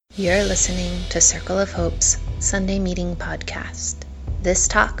You're listening to Circle of Hope's Sunday Meeting Podcast. This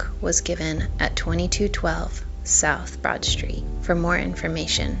talk was given at 2212 South Broad Street. For more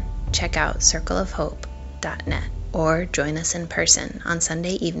information, check out circleofhope.net or join us in person on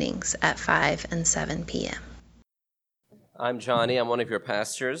Sunday evenings at 5 and 7 p.m. I'm Johnny. I'm one of your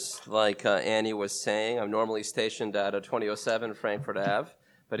pastors. Like Annie was saying, I'm normally stationed at 2007 Frankfurt Ave,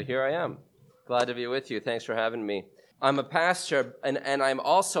 but here I am. Glad to be with you. Thanks for having me. I'm a pastor, and I'm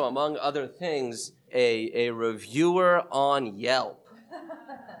also, among other things, a reviewer on Yelp.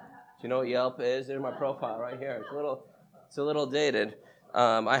 Do you know what Yelp is? There's my profile right here. It's a little dated.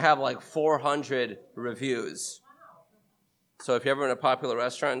 I have like 400 reviews. So if you're ever in a popular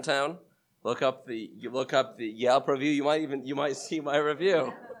restaurant in town, look up the Yelp review. You might see my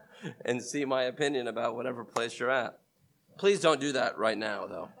review and see my opinion about whatever place you're at. Please don't do that right now,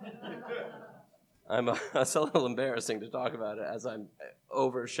 though. It's a little embarrassing to talk about it as I'm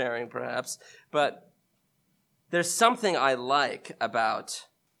oversharing, perhaps. But there's something I like about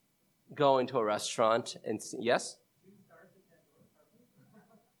going to a restaurant and yes.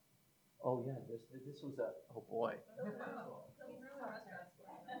 Oh yeah, this was oh boy.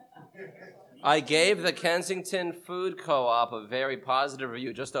 I gave the Kensington Food Co-op a very positive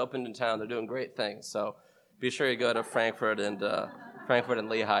review. Just opened in town. They're doing great things. So be sure you go to Frankfurt and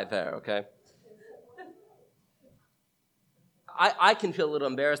Lehigh there, okay? I can feel a little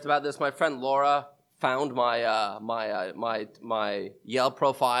embarrassed about this. My friend Laura found my Yelp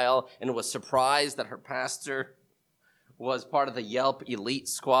profile and was surprised that her pastor was part of the Yelp elite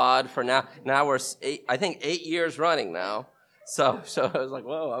squad for now. Now we're 8 years running now. So I was like,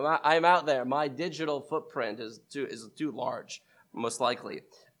 whoa, I'm out there. My digital footprint is too large, most likely.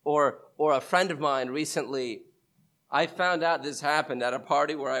 Or a friend of mine recently, I found out this happened at a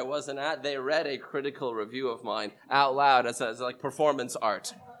party where I wasn't at. They read a critical review of mine out loud as like performance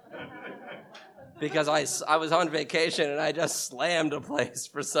art. Because I was on vacation and I just slammed a place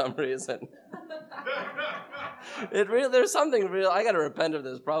for some reason. There's something real. I got to repent of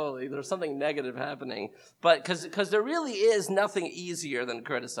this probably. There's something negative happening, but because there really is nothing easier than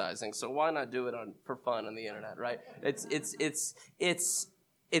criticizing. So why not do it for fun on the internet, right? It's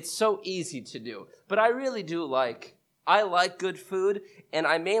so easy to do. But I really do I like good food, and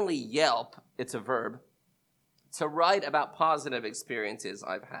I mainly Yelp. It's a verb to write about positive experiences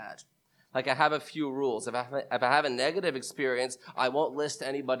I've had. Like I have a few rules. If I have a negative experience, I won't list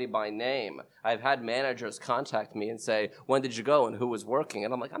anybody by name. I've had managers contact me and say, "When did you go and who was working?"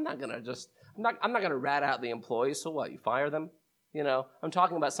 And I'm like, I'm not gonna rat out the employees. So what? You fire them? You know, I'm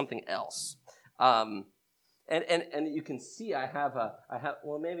talking about something else. And you can see I have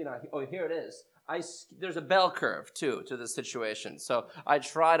well, maybe not. Oh, here it is. There's a bell curve too to the situation. So I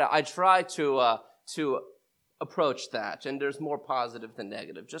try to approach that, and there's more positive than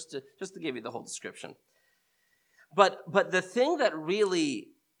negative, just to give you the whole description. But the thing that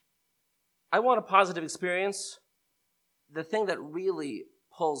really, I want a positive experience. The thing that really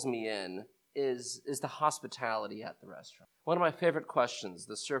pulls me in is the hospitality at the restaurant. One of my favorite questions,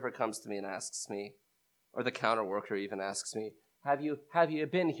 the server comes to me and asks me, or the counter worker even asks me, have you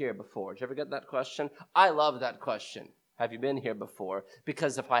been here before? Did you ever get that question? I love that question. Have you been here before?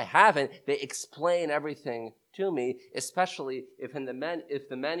 Because if I haven't, they explain everything to me, especially if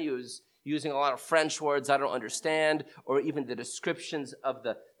the menu is using a lot of French words I don't understand, or even the descriptions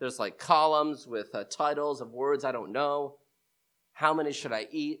there's like columns with titles of words I don't know. How many should I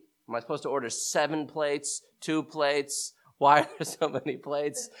eat? Am I supposed to order 7 plates, 2 plates? Why are there so many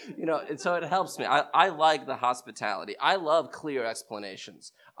plates? You know, and so it helps me. I like the hospitality. I love clear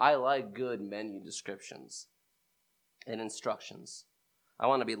explanations. I like good menu descriptions and instructions. I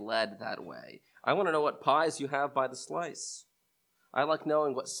want to be led that way. I want to know what pies you have by the slice. I like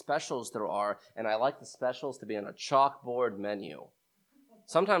knowing what specials there are, and I like the specials to be on a chalkboard menu.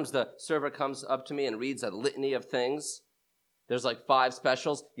 Sometimes the server comes up to me and reads a litany of things. There's like 5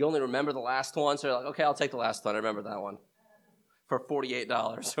 specials. You only remember the last one, so you're like, okay, I'll take the last one. I remember that one for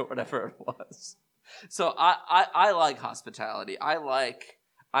 $48 or whatever it was. So I like hospitality. I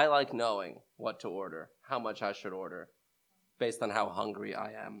like knowing what to order, how much I should order, based on how hungry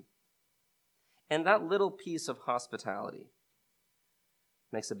I am. And that little piece of hospitality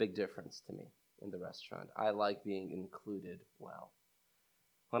makes a big difference to me in the restaurant. I like being included well.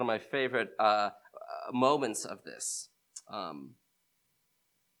 One of my favorite moments of this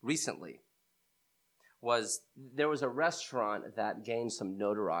recently was there was a restaurant that gained some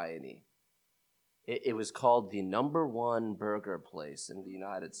notoriety. It was called the #1 burger place in the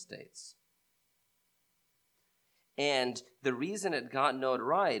United States. And the reason it got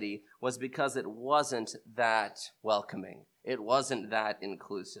notoriety was because it wasn't that welcoming. it wasn't that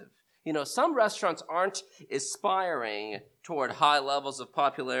inclusive. You know, some restaurants aren't aspiring toward high levels of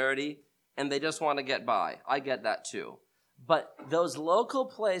popularity, and they just want to get by. I get that too. But those local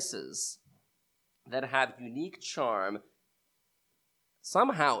places that have unique charm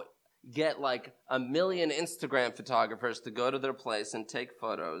somehow get like 1 million Instagram photographers to go to their place and take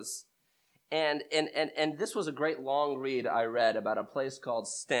photos. And this was a great long read I read about a place called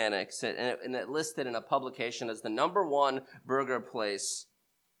Stanix, and it listed in a publication as the #1 burger place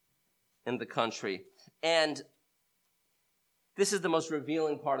in the country. And this is the most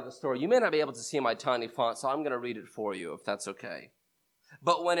revealing part of the story. You may not be able to see my tiny font, so I'm going to read it for you, if that's okay.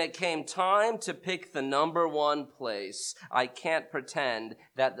 But when it came time to pick the #1 place, I can't pretend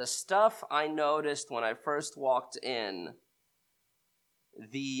that the stuff I noticed when I first walked in,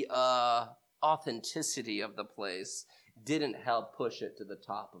 the authenticity of the place, didn't help push it to the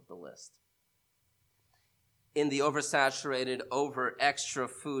top of the list. In the oversaturated, over-extra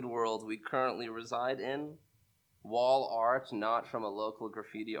food world we currently reside in, wall art not from a local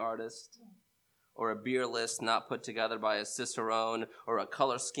graffiti artist, or a beer list not put together by a cicerone, or a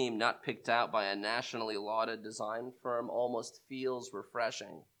color scheme not picked out by a nationally lauded design firm almost feels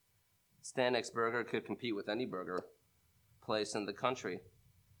refreshing. Stanix Burger could compete with any burger place in the country.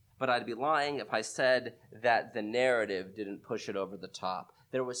 But I'd be lying if I said that the narrative didn't push it over the top.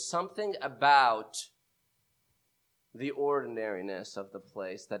 There was something about the ordinariness of the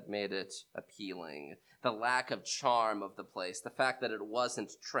place that made it appealing. The lack of charm of the place, the fact that it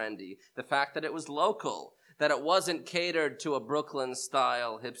wasn't trendy, the fact that it was local, that it wasn't catered to a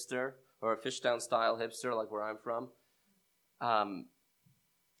Brooklyn-style hipster or a Fishtown-style hipster like where I'm from,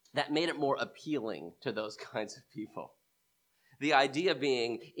 that made it more appealing to those kinds of people. The idea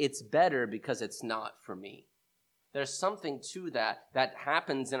being, it's better because it's not for me. There's something to that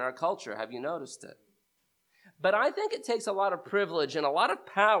happens in our culture. Have you noticed it? But I think it takes a lot of privilege and a lot of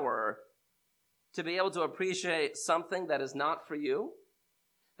power to be able to appreciate something that is not for you,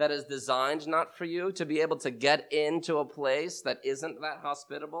 that is designed not for you, to be able to get into a place that isn't that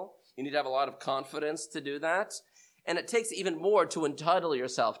hospitable. You need to have a lot of confidence to do that. And it takes even more to entitle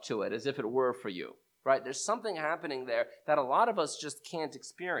yourself to it as if it were for you, right? There's something happening there that a lot of us just can't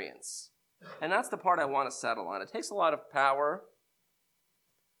experience. And that's the part I want to settle on. It takes a lot of power.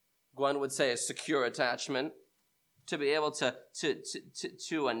 Gwen would say a secure attachment to be able to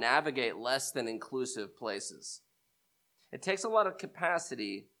navigate less than inclusive places. It takes a lot of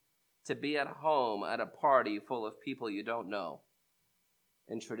capacity to be at home at a party full of people you don't know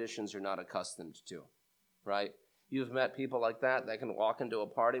and traditions you're not accustomed to, right? You've met people like that can walk into a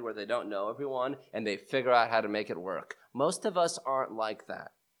party where they don't know everyone and they figure out how to make it work. Most of us aren't like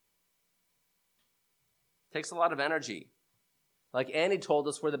that. It takes a lot of energy. Like Annie told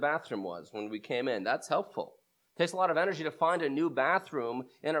us where the bathroom was when we came in. That's helpful. It takes a lot of energy to find a new bathroom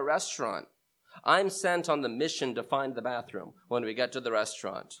in a restaurant. I'm sent on the mission to find the bathroom when we get to the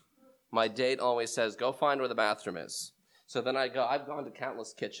restaurant. My date always says, go find where the bathroom is. So then I've gone to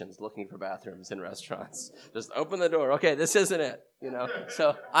countless kitchens looking for bathrooms in restaurants. Just open the door. Okay, this isn't it,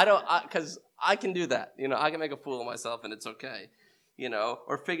 So because I can do that. I can make a fool of myself and it's okay,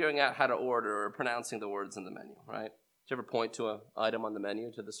 or figuring out how to order or pronouncing the words in the menu, right? Did you ever point to an item on the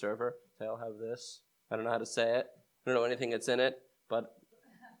menu to the server? Say, I'll have this. I don't know how to say it. I don't know anything that's in it, but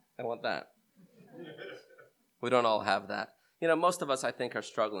I want that. We don't all have that. Most of us, I think, are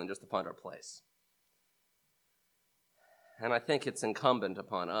struggling just to find our place. And I think it's incumbent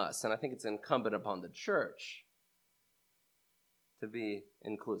upon us, and I think it's incumbent upon the church to be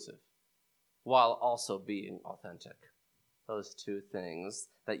inclusive while also being authentic. Those two things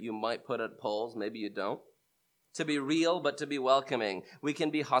that you might put at polls, maybe you don't. To be real, but to be welcoming. We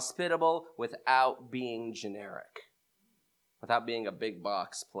can be hospitable without being generic, without being a big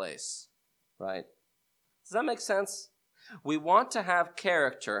box place, right? Does that make sense? We want to have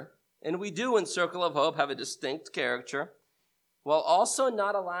character, and we do in Circle of Hope have a distinct character, while also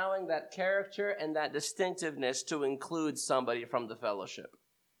not allowing that character and that distinctiveness to include somebody from the fellowship.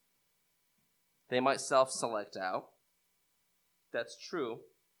 They might self-select out. That's true.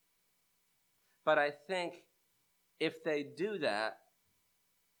 But I think if they do that,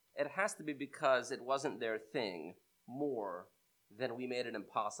 it has to be because it wasn't their thing more than we made it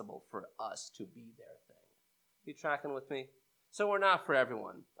impossible for us to be their thing. You tracking with me? So we're not for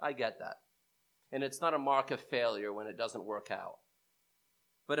everyone. I get that. And it's not a mark of failure when it doesn't work out.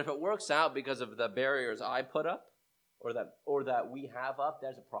 But if it works out because of the barriers I put up or that we have up,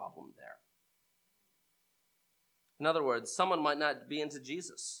 there's a problem there. In other words, someone might not be into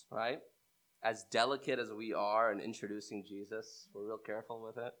Jesus, right? As delicate as we are in introducing Jesus, we're real careful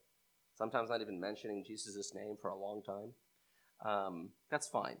with it. Sometimes not even mentioning Jesus' name for a long time. That's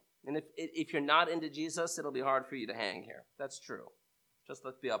fine. And if you're not into Jesus, it'll be hard for you to hang here. That's true. Just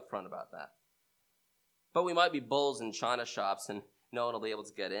let's be upfront about that. But we might be bulls in china shops and no one will be able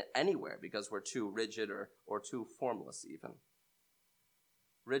to get in anywhere because we're too rigid or too formless even.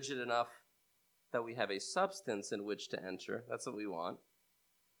 Rigid enough that we have a substance in which to enter. That's what we want.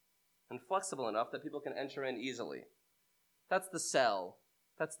 And flexible enough that people can enter in easily. That's the cell.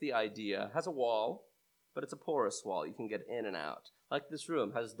 That's the idea. It has a wall, but it's a porous wall. You can get in and out. Like this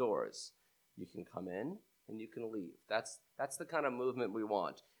room has doors. You can come in and you can leave. That's the kind of movement we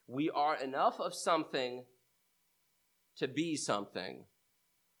want. We are enough of something to be something,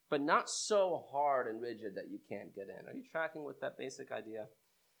 but not so hard and rigid that you can't get in. Are you tracking with that basic idea?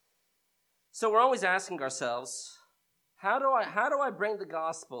 So we're always asking ourselves, how do I bring the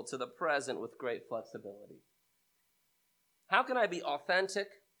gospel to the present with great flexibility? How can I be authentic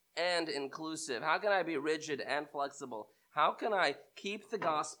and inclusive? How can I be rigid and flexible? How can I keep the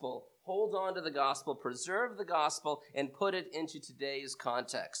gospel, hold on to the gospel, preserve the gospel, and put it into today's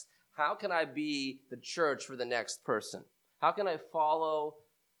context? How can I be the church for the next person? How can I follow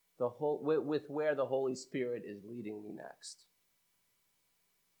with where the Holy Spirit is leading me next?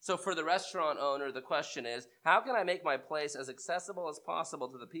 So for the restaurant owner, the question is, how can I make my place as accessible as possible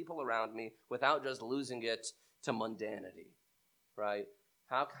to the people around me without just losing it to mundanity, right?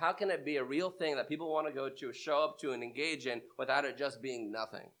 How can it be a real thing that people want to go to, show up to, and engage in without it just being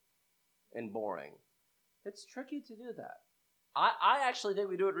nothing and boring? It's tricky to do that. I actually think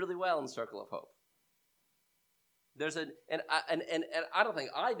we do it really well in Circle of Hope. And I don't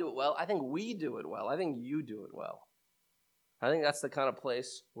think I do it well. I think we do it well. I think you do it well. I think that's the kind of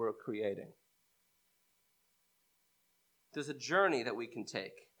place we're creating. There's a journey that we can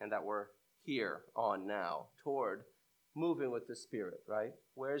take and that we're here on now toward moving with the Spirit, right?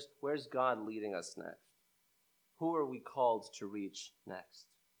 Where's God leading us next? Who are we called to reach next?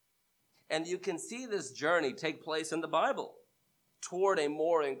 And you can see this journey take place in the Bible toward a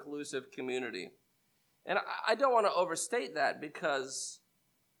more inclusive community. And I don't want to overstate that because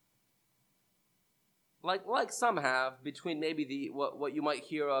like some have, between maybe what you might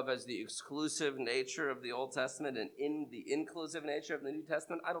hear of as the exclusive nature of the Old Testament and in the inclusive nature of the New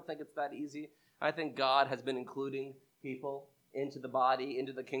Testament, I don't think it's that easy. I think God has been including people into the body,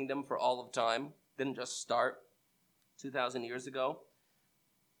 into the kingdom for all of time. Didn't just start 2,000 years ago.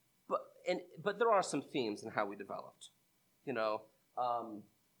 But there are some themes in how we developed. I don't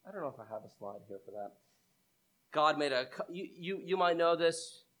know if I have a slide here for that. God made you might know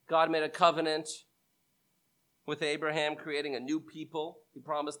this. God made a covenant with Abraham, creating a new people. He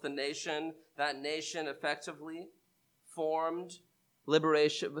promised the nation. That nation effectively formed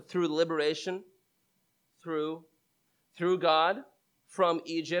through God from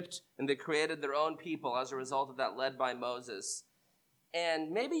Egypt, and they created their own people as a result of that, led by Moses.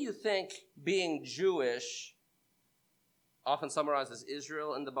 And maybe you think being Jewish, often summarized as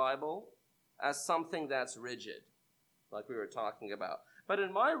Israel in the Bible, as something that's rigid, like we were talking about. But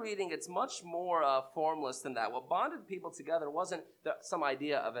in my reading, it's much more formless than that. What bonded people together wasn't some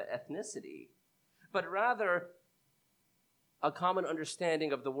idea of an ethnicity, but rather a common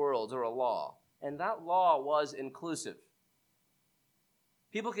understanding of the world or a law. And that law was inclusive.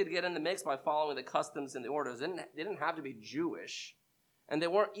 People could get in the mix by following the customs and the orders. They didn't have to be Jewish. And they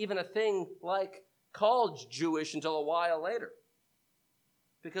weren't even a thing called Jewish until a while later.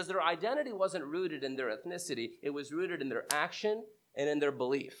 Because their identity wasn't rooted in their ethnicity. It was rooted in their action and in their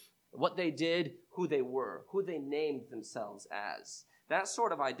belief. What they did, who they were, who they named themselves as. That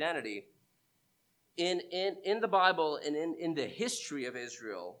sort of identity in the Bible and in the history of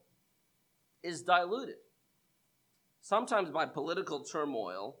Israel is diluted. Sometimes by political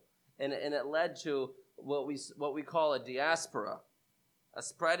turmoil, and it led to what we call a diaspora, a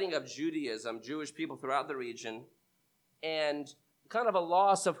spreading of Judaism, Jewish people throughout the region, and kind of a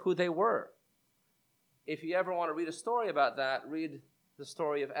loss of who they were. If you ever want to read a story about that, read the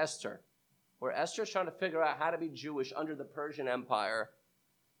story of Esther, where Esther's trying to figure out how to be Jewish under the Persian Empire,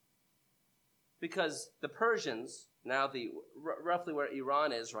 because the Persians, now roughly where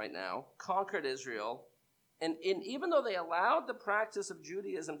Iran is right now, conquered Israel, and even though they allowed the practice of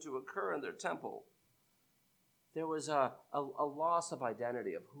Judaism to occur in their temple, there was a loss of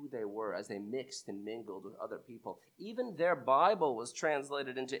identity of who they were as they mixed and mingled with other people. Even their Bible was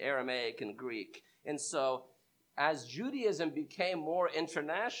translated into Aramaic and Greek. And so as Judaism became more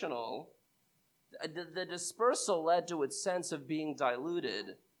international, the dispersal led to its sense of being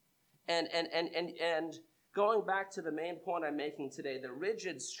diluted. And going back to the main point I'm making today, the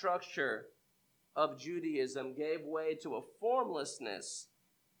rigid structure of Judaism gave way to a formlessness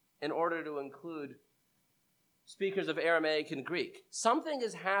in order to include speakers of Aramaic and Greek. Something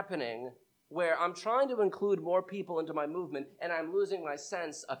is happening where I'm trying to include more people into my movement, and I'm losing my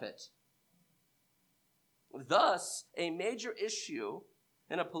sense of it. Thus, a major issue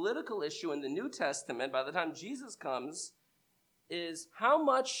and a political issue in the New Testament, by the time Jesus comes, is how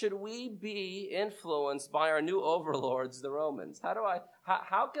much should we be influenced by our new overlords, the Romans?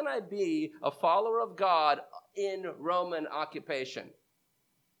 How can I be a follower of God in Roman occupation?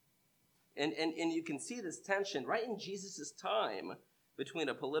 And you can see this tension right in Jesus' time between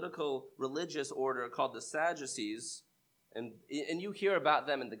a political religious order called the Sadducees, and you hear about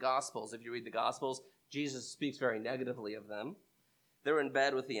them in the Gospels. If you read the Gospels, Jesus speaks very negatively of them. They're in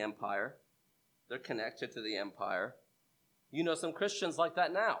bed with the empire. They're connected to the empire. You know some Christians like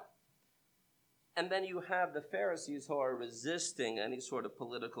that now. And then you have the Pharisees who are resisting any sort of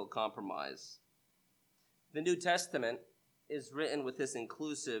political compromise. The New Testament is written with this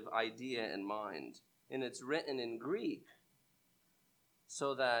inclusive idea in mind. And it's written in Greek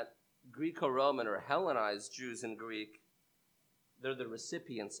so that Greco-Roman or Hellenized Jews in Greek, they're the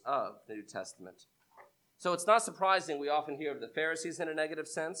recipients of the New Testament. So it's not surprising we often hear of the Pharisees in a negative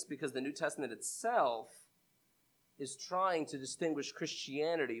sense, because the New Testament itself is trying to distinguish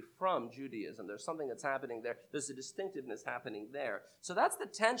Christianity from Judaism. There's something that's happening there. There's a distinctiveness happening there. So that's the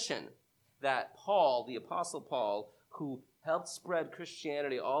tension that Paul, the Apostle Paul, who helped spread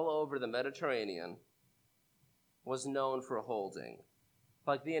Christianity all over the Mediterranean, was known for holding.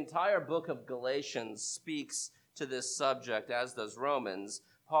 Like the entire book of Galatians speaks to this subject, as does Romans.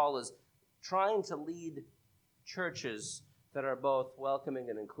 Paul is trying to lead churches that are both welcoming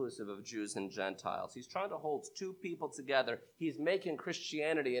and inclusive of Jews and Gentiles. He's trying to hold two people together. He's making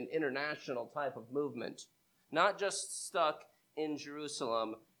Christianity an international type of movement, not just stuck in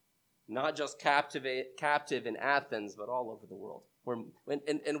Jerusalem, not just captive in Athens, but all over the world.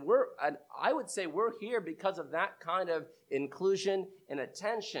 I would say we're here because of that kind of inclusion and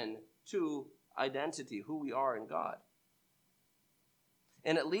attention to identity, who we are in God.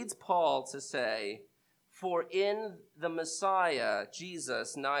 And it leads Paul to say, for in the Messiah,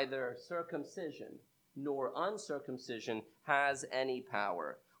 Jesus, neither circumcision nor uncircumcision has any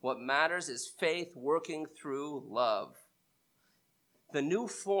power. What matters is faith working through love. The new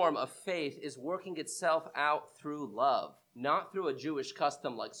form of faith is working itself out through love, not through a Jewish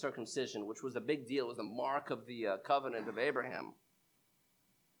custom like circumcision, which was a big deal. It was the mark of the covenant of Abraham.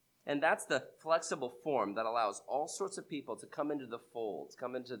 And that's the flexible form that allows all sorts of people to come into the fold,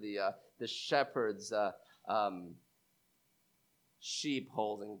 come into the shepherd's sheep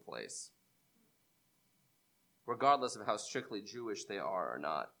holding place, regardless of how strictly Jewish they are or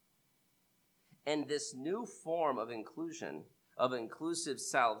not. And this new form of inclusion, of inclusive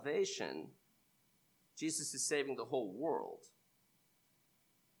salvation, Jesus is saving the whole world,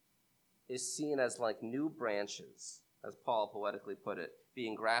 is seen as like new branches, as Paul poetically put it,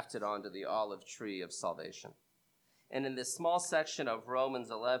 being grafted onto the olive tree of salvation. And in this small section of Romans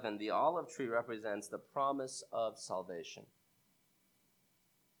 11, the olive tree represents the promise of salvation,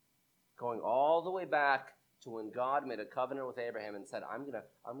 going all the way back to when God made a covenant with Abraham and said, I'm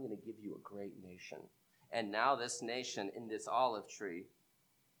gonna give you a great nation. And now this nation in this olive tree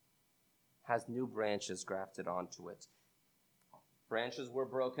has new branches grafted onto it. Branches were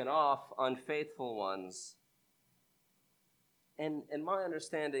broken off, unfaithful ones. And in my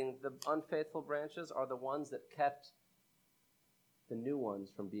understanding, the unfaithful branches are the ones that kept the new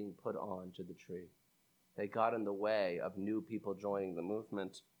ones from being put onto the tree. They got in the way of new people joining the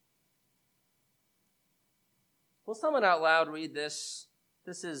movement. Will someone out loud read this?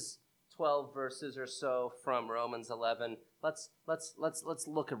 This is 12 verses or so from Romans 11. Let's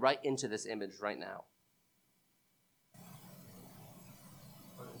look right into this image right now.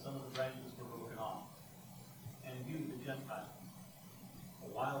 But some of the branches were broken off, and you, the Gentiles, a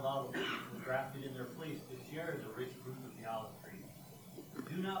wild olive was grafted in their place to share the rich fruit of the olive tree.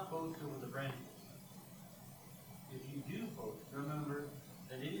 Do not boast over the branches. If you do boast, remember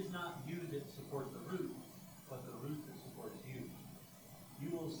that it is not you that support the root, but the root that supports you.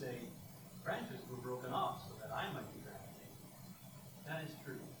 You will say, branches were broken off so that I might be grafted. That is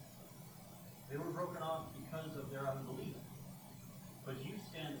true. They were broken off because of their unbelief. But you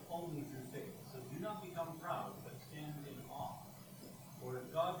stand only through faith, so do not become proud, but stand in awe. For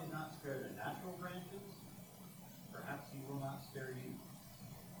if God did not spare the natural branches, perhaps he will not spare you.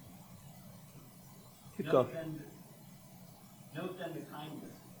 Note then the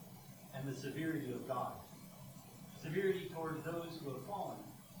kindness and the severity of God. Severity towards those who have fallen,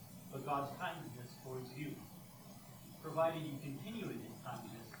 but God's kindness towards you, provided you continue in his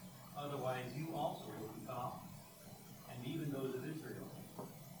kindness, otherwise you also will be cut off, and even those of Israel.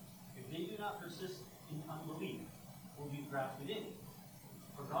 If they do not persist in unbelief will be grafted in.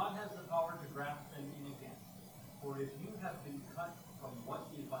 For God has the power to graft them in again. For if you have been cut from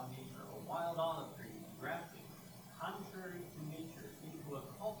what is by nature a wild olive tree and grafted, contrary to nature, into a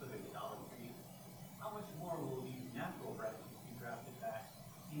cultivated olive tree, how much more will these natural branches be grafted back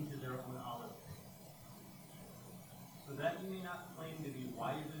into their own olive tree? So that you may not claim to be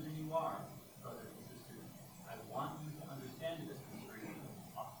wiser than you are, brothers and sisters, I want you to understand this mystery.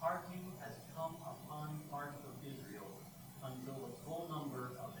 A parting has come upon part of Israel until the full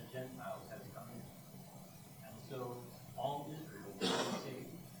number of the Gentiles has come in. And so all Israel will be saved.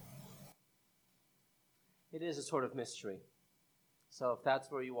 It is a sort of mystery. So if that's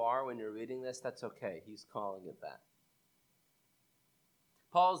where you are when you're reading this, that's okay. He's calling it that.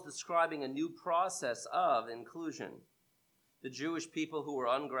 Paul's describing a new process of inclusion. The Jewish people who were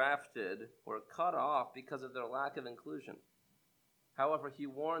ungrafted were cut off because of their lack of inclusion. However, he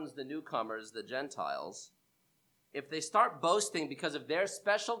warns the newcomers, the Gentiles, if they start boasting because of their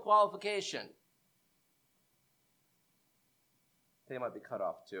special qualification, they might be cut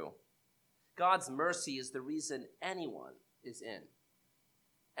off too. God's mercy is the reason anyone is in.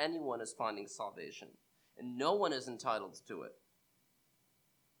 Anyone is finding salvation, and no one is entitled to it,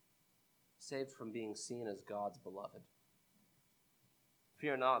 saved from being seen as God's beloved.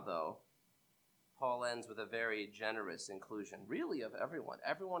 Fear not, though. Paul ends with a very generous inclusion, really of everyone.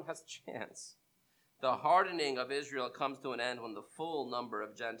 Everyone has a chance. The hardening of Israel comes to an end when the full number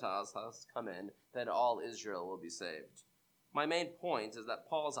of Gentiles has come in, then all Israel will be saved. My main point is that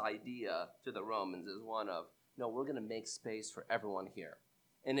Paul's idea to the Romans is one of, no, we're going to make space for everyone here.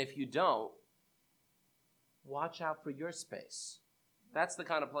 And if you don't, watch out for your space. That's the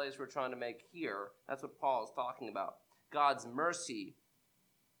kind of place we're trying to make here. That's what Paul is talking about. God's mercy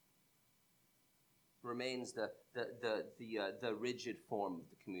remains the rigid form of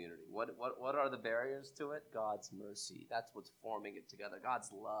the community. What are the barriers to it? God's mercy. That's what's forming it together.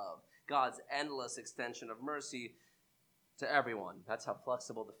 God's love. God's endless extension of mercy to everyone. That's how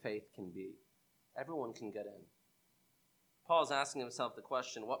flexible the faith can be. Everyone can get in. Paul's asking himself the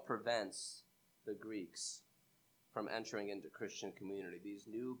question, what prevents the Greeks from entering into Christian community? These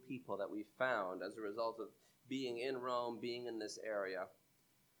new people that we found as a result of being in Rome, being in this area.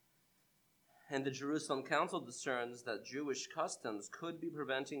 And the Jerusalem Council discerns that Jewish customs could be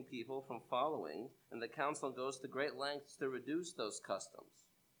preventing people from following, and the council goes to great lengths to reduce those customs,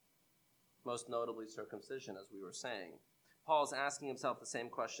 most notably circumcision, as we were saying. Paul's asking himself the same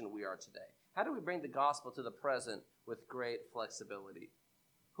question we are today. How do we bring the gospel to the present with great flexibility?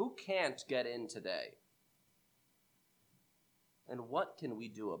 Who can't get in today? And what can we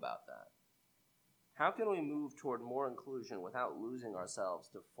do about that? How can we move toward more inclusion without losing ourselves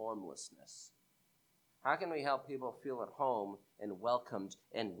to formlessness? How can we help people feel at home and welcomed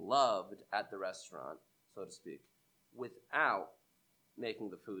and loved at the restaurant, so to speak, without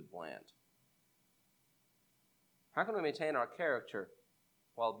making the food bland? How can we maintain our character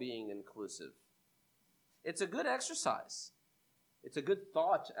while being inclusive? It's a good exercise. It's a good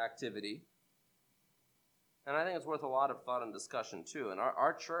thought activity. And I think it's worth a lot of thought and discussion, too. And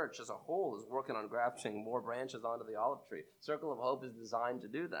our church as a whole is working on grafting more branches onto the olive tree. Circle of Hope is designed to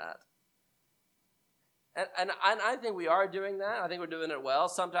do that. And I think we are doing that. I think we're doing it well.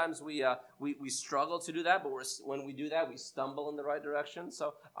 Sometimes we struggle to do that, but when we do that, we stumble in the right direction.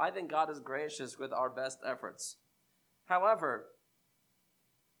 So I think God is gracious with our best efforts. However,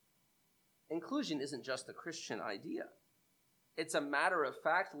 inclusion isn't just a Christian idea. It's a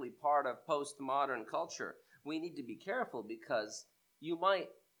matter-of-factly part of postmodern culture. We need to be careful because you might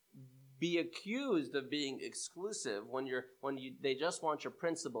be accused of being exclusive when they just want your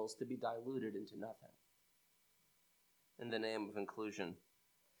principles to be diluted into nothing in the name of inclusion.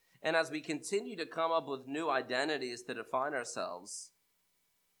 And as we continue to come up with new identities to define ourselves,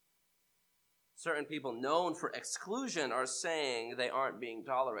 certain people known for exclusion are saying they aren't being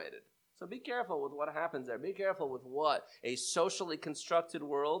tolerated. So be careful with what happens there. Be careful with what a socially constructed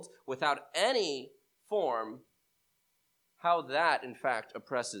world without any form, how that, in fact,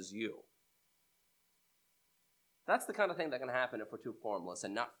 oppresses you. That's the kind of thing that can happen if we're too formless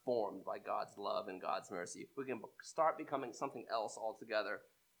and not formed by God's love and God's mercy. We can start becoming something else altogether.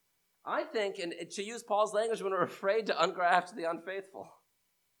 I think, and to use Paul's language, when we're afraid to ungraft the unfaithful.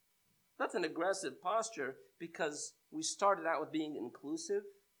 That's an aggressive posture because we started out with being inclusive.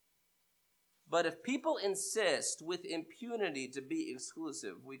 But if people insist with impunity to be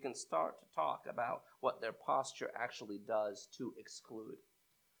exclusive, we can start to talk about what their posture actually does to exclude.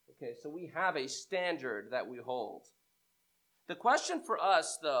 Okay, so we have a standard that we hold. The question for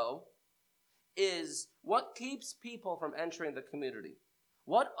us, though, is what keeps people from entering the community?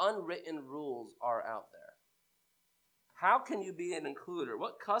 What unwritten rules are out there? How can you be an includer?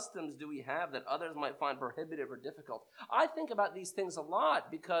 What customs do we have that others might find prohibitive or difficult? I think about these things a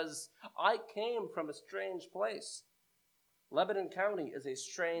lot because I came from a strange place. Lebanon County is a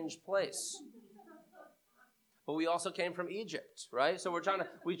strange place. But we also came from Egypt, right? So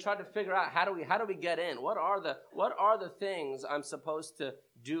we try to figure out how do we get in? What are the things I'm supposed to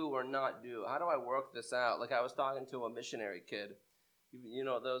do or not do? How do I work this out? Like I was talking to a missionary kid. You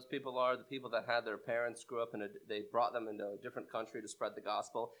know, those people are the people that had their parents grew up they brought them into a different country to spread the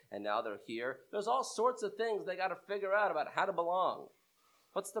gospel, and now they're here. There's all sorts of things they got to figure out about how to belong.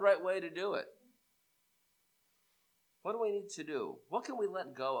 What's the right way to do it? What do we need to do? What can we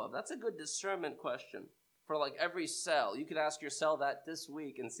let go of? That's a good discernment question for like every cell. You could ask your cell that this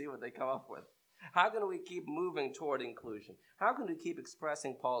week and see what they come up with. How can we keep moving toward inclusion? How can we keep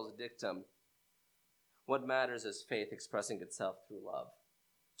expressing Paul's dictum? What matters is faith expressing itself through love.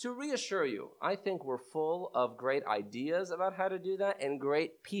 To reassure you, I think we're full of great ideas about how to do that and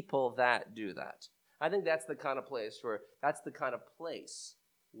great people that do that. I think that's the kind of place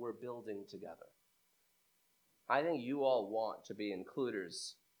we're building together. I think you all want to be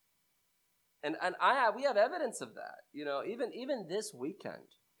includers. And we have evidence of that. You know, even this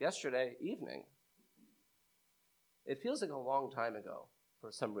weekend, yesterday evening, it feels like a long time ago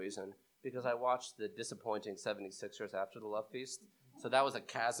for some reason, because I watched the disappointing 76ers after the Love Feast. So that was a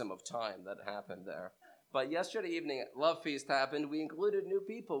chasm of time that happened there. But yesterday evening, Love Feast happened. We included new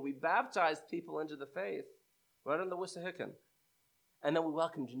people. We baptized people into the faith right on the Wissahickon. And then we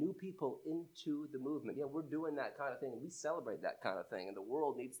welcomed new people into the movement. Yeah, we're doing that kind of thing, and we celebrate that kind of thing, and the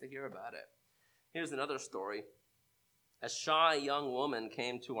world needs to hear about it. Here's another story. A shy young woman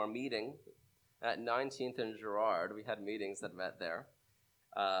came to our meeting at 19th and Girard. We had meetings that met there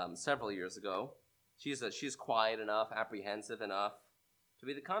several years ago. She's quiet enough, apprehensive enough to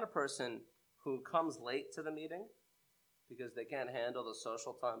be the kind of person who comes late to the meeting because they can't handle the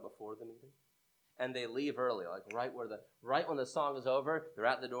social time before the meeting. And they leave early, like right when the song is over, they're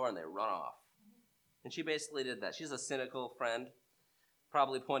at the door and they run off. And she basically did that. She's a cynical friend,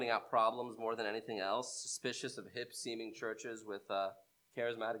 probably pointing out problems more than anything else, suspicious of hip-seeming churches with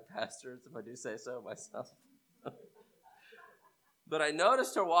charismatic pastors, if I do say so myself. But I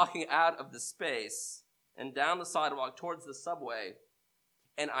noticed her walking out of the space and down the sidewalk towards the subway,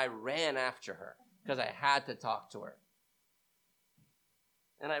 and I ran after her because I had to talk to her.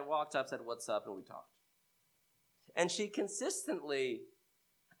 And I walked up, said, "What's up?" and we talked. And she consistently,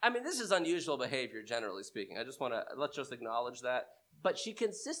 this is unusual behavior, generally speaking. Let's just acknowledge that. But she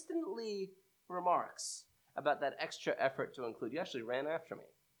consistently remarks about that extra effort to include. You actually ran after me.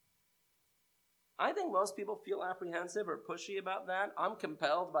 I think most people feel apprehensive or pushy about that. I'm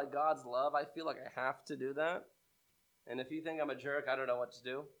compelled by God's love. I feel like I have to do that. And if you think I'm a jerk, I don't know what to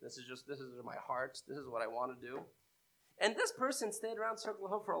do. This is my heart. This is what I want to do. And this person stayed around Circle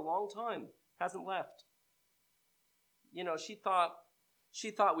of Hope for a long time, hasn't left. You know, she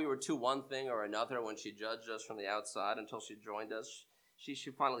thought we were to one thing or another when she judged us from the outside until she joined us. She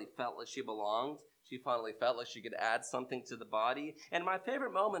finally felt like she belonged. She finally felt like she could add something to the body. And my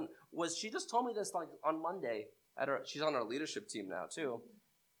favorite moment was she just told me this like on Monday. She's on our leadership team now too.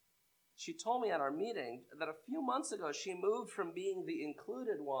 She told me at our meeting that a few months ago she moved from being the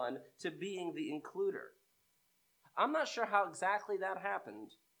included one to being the includer. I'm not sure how exactly that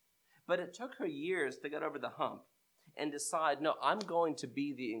happened, but it took her years to get over the hump and decide, no, I'm going to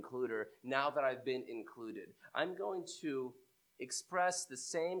be the includer now that I've been included. I'm going to express the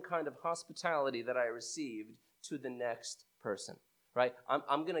same kind of hospitality that I received to the next person, right?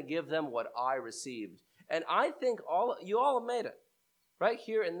 I'm going to give them what I received. And I think you all have made it. Right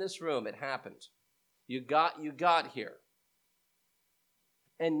here in this room, it happened. You got here.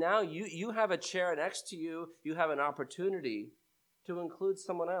 And now you have a chair next to you. You have an opportunity to include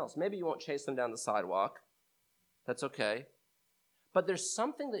someone else. Maybe you won't chase them down the sidewalk. That's okay. But there's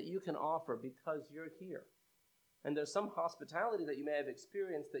something that you can offer because you're here. And there's some hospitality that you may have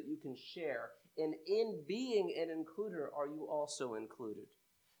experienced that you can share. And in being an includer, are you also included?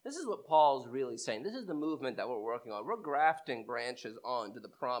 This is what Paul's really saying. This is the movement that we're working on. We're grafting branches onto the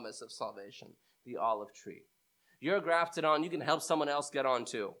promise of salvation, the olive tree. You're grafted on. You can help someone else get on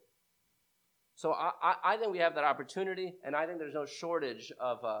too. So I think we have that opportunity, and I think there's no shortage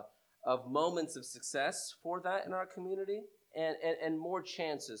of moments of success for that in our community and more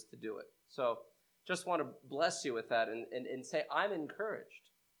chances to do it. So just want to bless you with that and say I'm encouraged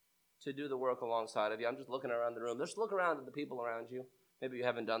to do the work alongside of you. I'm just looking around the room. Just look around at the people around you. Maybe you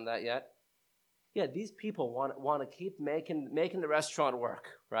haven't done that yet. Yeah, these people want to keep making the restaurant work,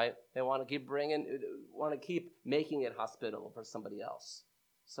 right? They want to keep making it hospitable for somebody else.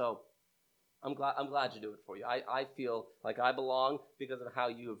 So I'm glad to do it for you. I feel like I belong because of how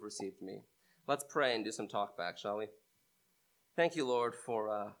you have received me. Let's pray and do some talk back, shall we? Thank you, Lord,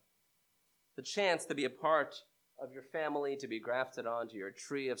 for the chance to be a part of your family, to be grafted onto your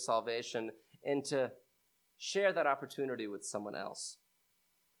tree of salvation, and to share that opportunity with someone else.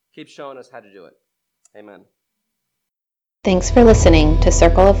 Keep showing us how to do it. Amen. Thanks for listening to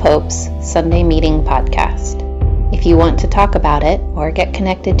Circle of Hope's Sunday Meeting Podcast. If you want to talk about it or get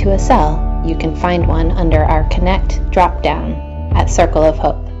connected to a cell, you can find one under our Connect drop-down at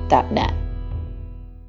circleofhope.net.